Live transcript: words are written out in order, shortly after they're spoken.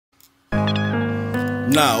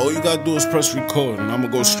Nah, all you gotta do is press record and I'ma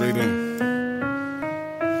go straight in.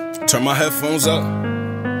 Turn my headphones up.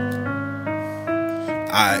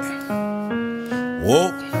 Aight.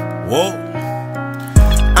 Whoa, whoa.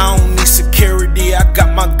 I don't need security, I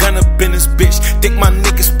got my gun up in this bitch. Think my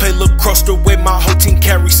niggas play lacrosse the way my whole team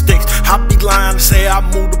carry sticks. I be lying to say I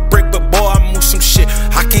move the brick, but boy, I move some shit.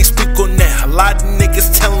 I can't speak on that, a lot of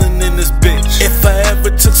niggas telling in this bitch. If I ever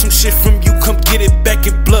took some shit from you, come get it back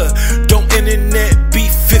in blood. Don't internet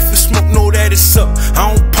beef, fifth and smoke, know that it's up.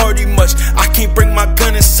 I don't party much, I can't bring my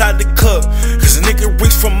gun inside the club. Cause a nigga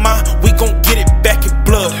reach for mine, we gon' get it back in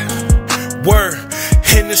blood. Word,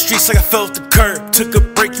 in the streets like I fell off the curb. Took a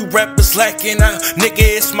break, you rappers lacking out.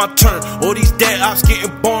 Nigga, it's my turn. All these dead ops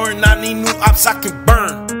getting boring. I need new ops I can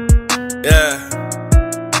burn. Yeah,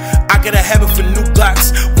 I got a habit for new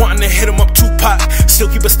Glocks. Wanting to hit 'em up Tupac. Still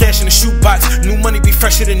keep a stash in the shoebox. New money be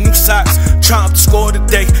fresher than new socks. Trying to score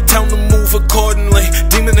today, tell them to move accordingly.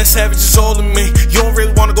 Demon and savage is all in me. You don't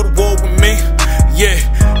really wanna go to war with me. Yeah,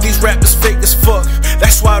 these rappers fake as fuck.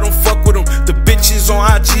 That's why I don't fuck with them. The bitches on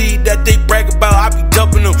IG that they brag about, I be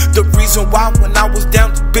dubbing them. The reason why when I was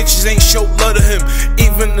down, the bitches ain't show love to him.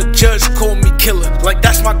 Even the judge called me Killa, like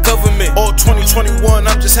that's my government. All 2021,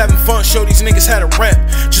 I'm just having fun. Show these niggas how to rap.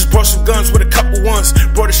 Just brought some guns with a couple ones.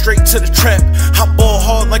 Brought it straight to the trap. I ball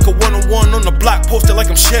hard like a one-on-one on the block, posted like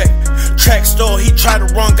I'm Shaq. Track star, he tried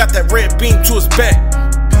to run, got that red beam to his back.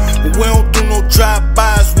 But we don't do no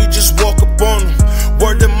drive-bys, we just walk up on them.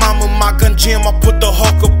 Word to mama, my gun jam, I put the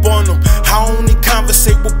hawk up on them. I only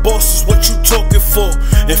conversate with bosses, what you talking for?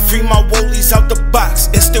 And free my wollies out the box,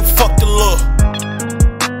 and still fuck the law.